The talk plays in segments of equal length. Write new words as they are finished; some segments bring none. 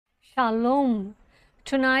Shalom.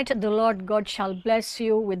 Tonight, the Lord God shall bless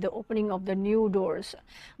you with the opening of the new doors,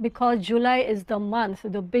 because July is the month,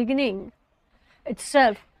 the beginning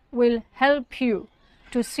itself will help you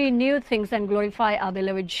to see new things and glorify our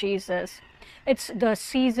beloved Jesus. It's the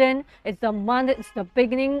season, it's the month, it's the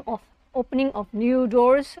beginning of opening of new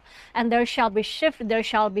doors, and there shall be shift, there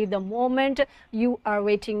shall be the moment you are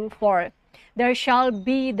waiting for. There shall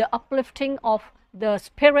be the uplifting of the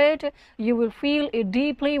spirit. You will feel it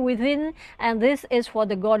deeply within, and this is for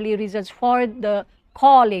the godly reasons, for the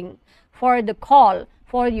calling, for the call,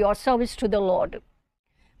 for your service to the Lord.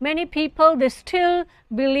 Many people, they still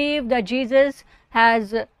believe that Jesus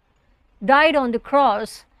has died on the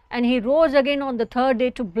cross and he rose again on the third day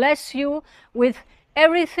to bless you with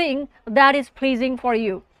everything that is pleasing for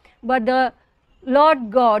you. But the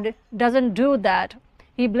Lord God doesn't do that.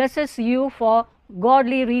 He blesses you for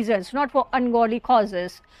godly reasons, not for ungodly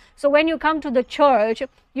causes. So when you come to the church,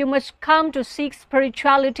 you must come to seek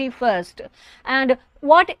spirituality first. And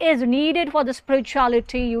what is needed for the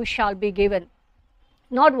spirituality you shall be given.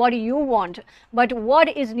 Not what you want, but what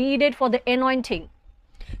is needed for the anointing.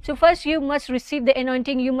 So first you must receive the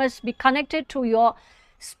anointing. You must be connected to your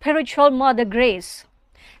spiritual mother grace.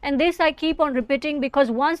 And this I keep on repeating, because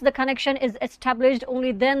once the connection is established,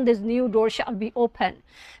 only then this new door shall be open.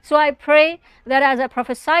 So I pray that as I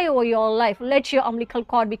prophesy over your life, let your umbilical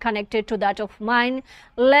cord be connected to that of mine.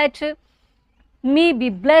 Let me be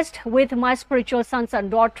blessed with my spiritual sons and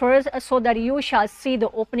daughters, so that you shall see the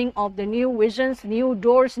opening of the new visions, new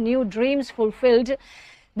doors, new dreams fulfilled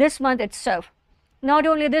this month itself. Not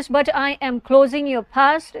only this, but I am closing your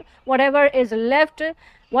past. Whatever is left,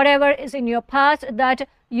 whatever is in your past, that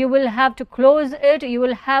you will have to close it. You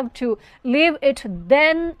will have to leave it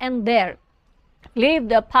then and there. Leave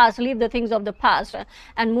the past, leave the things of the past,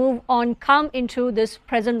 and move on. Come into this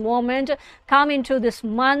present moment, come into this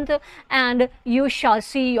month, and you shall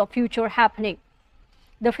see your future happening.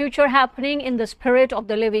 The future happening in the spirit of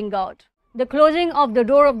the living God. The closing of the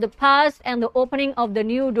door of the past and the opening of the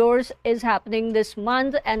new doors is happening this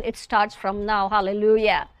month, and it starts from now.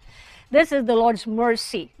 Hallelujah. This is the Lord's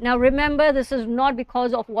mercy. Now remember, this is not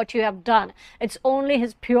because of what you have done. It's only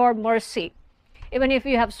His pure mercy. Even if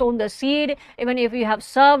you have sown the seed, even if you have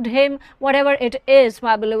served Him, whatever it is,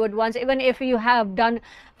 my beloved ones, even if you have done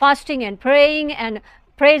fasting and praying and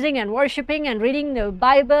praising and worshiping and reading the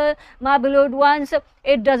Bible, my beloved ones,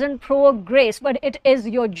 it doesn't provoke grace, but it is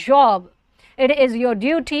your job. It is your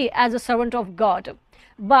duty as a servant of God.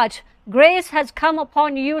 But grace has come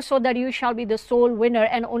upon you so that you shall be the soul winner,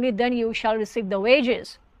 and only then you shall receive the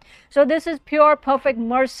wages. So this is pure, perfect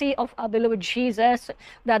mercy of our beloved Jesus,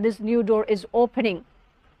 that this new door is opening.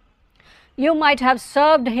 You might have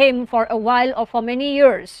served Him for a while or for many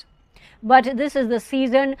years, but this is the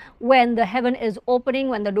season when the heaven is opening,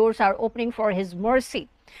 when the doors are opening for His mercy.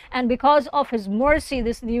 And because of His mercy,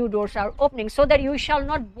 these new doors are opening, so that you shall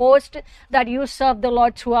not boast that you served the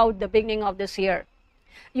Lord throughout the beginning of this year.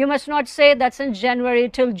 You must not say that since January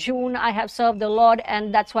till June I have served the Lord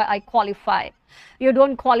and that's why I qualify. You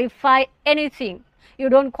don't qualify anything. You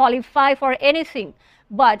don't qualify for anything.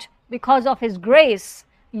 But because of His grace,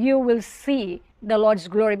 you will see the Lord's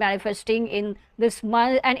glory manifesting in this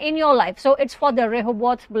month and in your life. So it's for the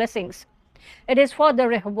Rehoboth blessings. It is for the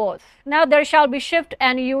Rehoboth. Now there shall be shift,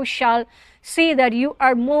 and you shall see that you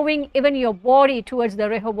are moving even your body towards the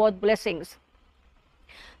Rehoboth blessings.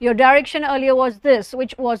 Your direction earlier was this,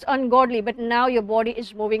 which was ungodly, but now your body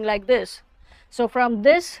is moving like this. So from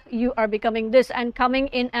this, you are becoming this and coming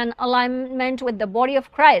in an alignment with the body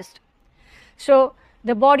of Christ. So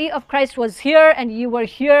the body of Christ was here and you were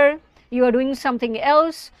here. You are doing something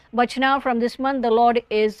else. But now from this month, the Lord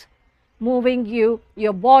is moving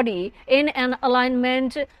your body in an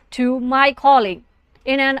alignment to my calling,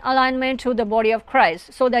 in an alignment to the body of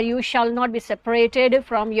Christ, so that you shall not be separated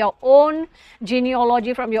from your own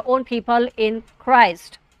genealogy, from your own people in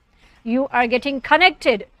Christ. You are getting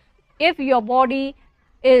connected. If your body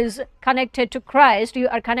is connected to Christ, you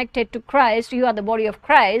are connected to Christ, you are the body of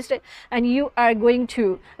Christ, and you are going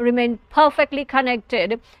to remain perfectly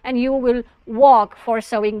connected, and you will walk for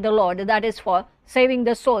serving the Lord. That is for saving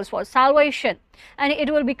the souls, for salvation, and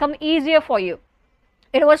it will become easier for you.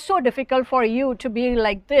 It was so difficult for you to be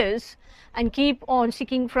like this and keep on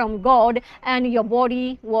seeking from God, and your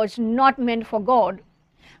body was not meant for God.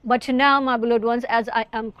 But now, my beloved ones, as I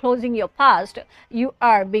am closing your past, you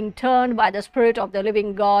are being turned by the Spirit of the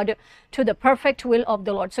living God to the perfect will of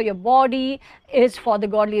the Lord. So your body is for the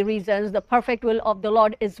godly reasons. The perfect will of the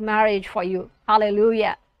Lord is marriage for you.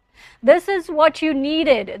 Hallelujah. This is what you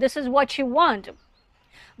needed. This is what you want.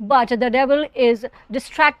 but the devil is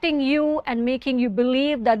distracting you and making you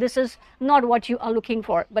believe that this is not what you are looking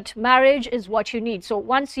for, but marriage is what you need. So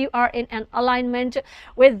once you are in an alignment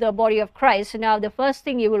with the body of Christ, now the first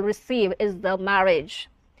thing you will receive is the marriage,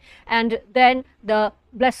 and then the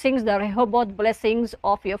blessings, the Rehoboth blessings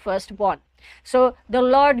of your firstborn. So the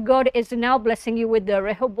Lord God is now blessing you with the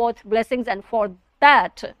Rehoboth blessings, and for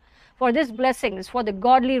that, for these blessings, for the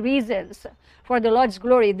godly reasons, for the Lord's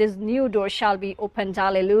glory, this new door shall be opened.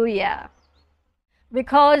 Hallelujah.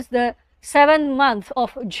 Because the 7th month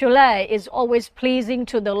of July is always pleasing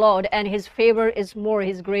to the Lord, and his favor is more,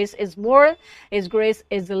 his grace is more, his grace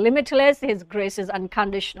is limitless, his grace is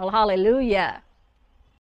unconditional. Hallelujah.